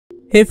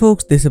Hey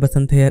folks, this is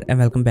Basant here and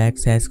welcome back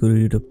to SaaS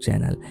Guru YouTube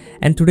channel.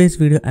 And today's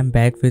video I'm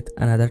back with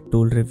another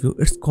tool review.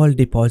 It's called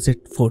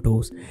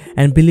DepositPhotos.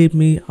 And believe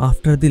me,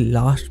 after the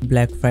last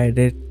Black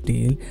Friday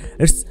deal,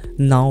 it's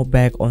now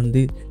back on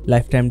the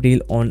lifetime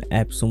deal on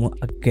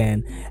AppSumo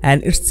again.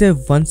 And it's a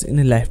once in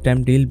a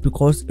lifetime deal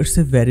because it's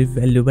a very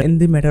valuable. In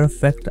the matter of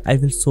fact, I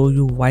will show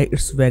you why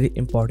it's very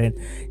important.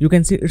 You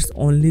can see it's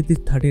only the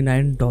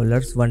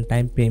 $39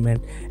 one-time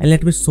payment. And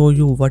let me show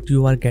you what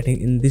you are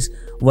getting in this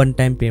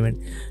one-time payment.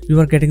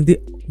 You are getting the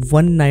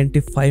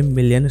 195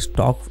 million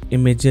stock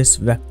images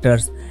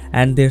vectors,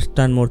 and there's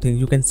ton more things.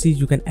 You can see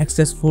you can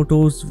access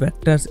photos,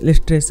 vectors,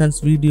 illustrations,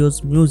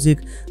 videos, music,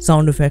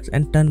 sound effects,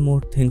 and ton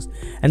more things.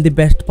 And the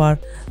best part,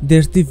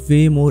 there's the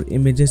way more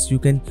images you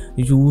can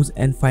use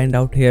and find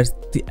out. Here's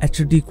the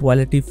HD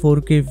quality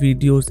 4K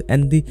videos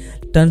and the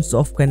tons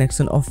of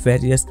connection of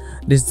various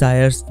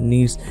desires,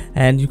 needs.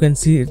 And you can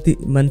see the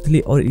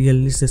monthly or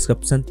yearly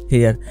subscription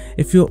here.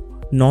 If you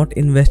not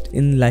invest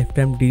in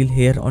lifetime deal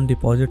here on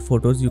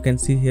DepositPhotos, you can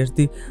see here's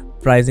the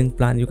pricing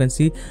plan. You can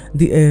see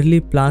the early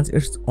plans,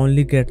 it's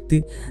only get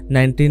the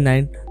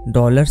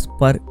 $99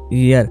 per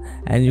year,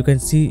 and you can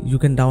see you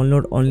can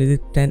download only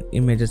the 10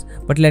 images.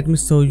 But let me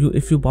show you,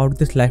 if you bought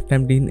this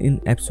lifetime deal in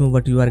AppSumo,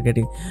 what you are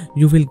getting.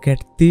 You will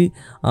get the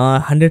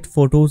 100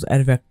 photos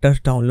and vectors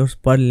downloads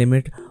per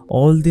limit,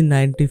 all the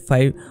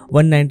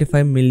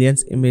 195 million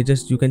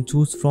images you can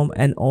choose from,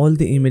 and all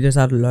the images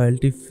are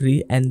loyalty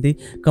free, and the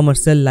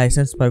commercial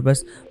license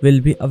purpose will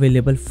be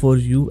available for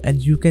you,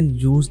 and you can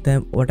use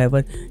them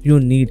whatever you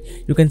need.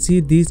 You can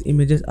see these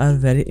images are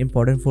very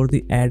important for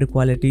the ad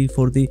quality,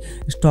 for the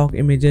stock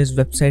images,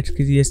 website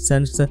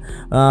creations,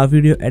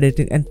 video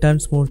editing, and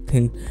tons more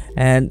things.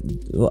 And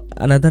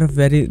another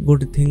very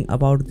good thing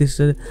about this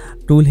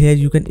tool here,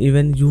 you can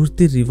even use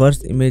the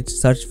reverse image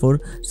search for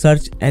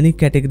search any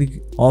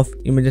category of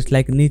images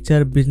like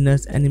nature,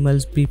 business,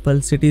 animals,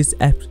 people, cities,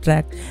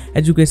 abstract,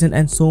 education,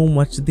 and so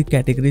much the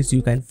categories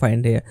you can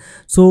find here.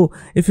 So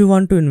if you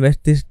want to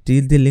invest this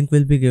deal, the link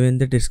will be given in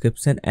the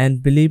description,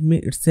 and believe me,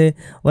 it's a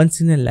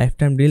once in a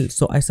lifetime deal.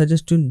 So I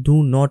suggest you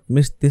do not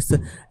miss this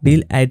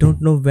deal. I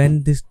don't know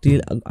when this deal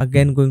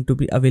again going to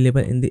be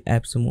available in the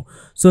AppSumo.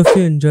 So if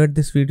you enjoyed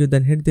this video,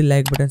 then hit the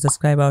like button,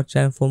 subscribe our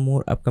channel for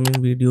more upcoming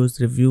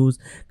videos, reviews,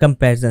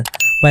 comparison.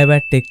 Bye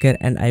bye, take care,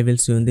 and I will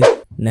see you in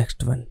the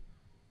next one.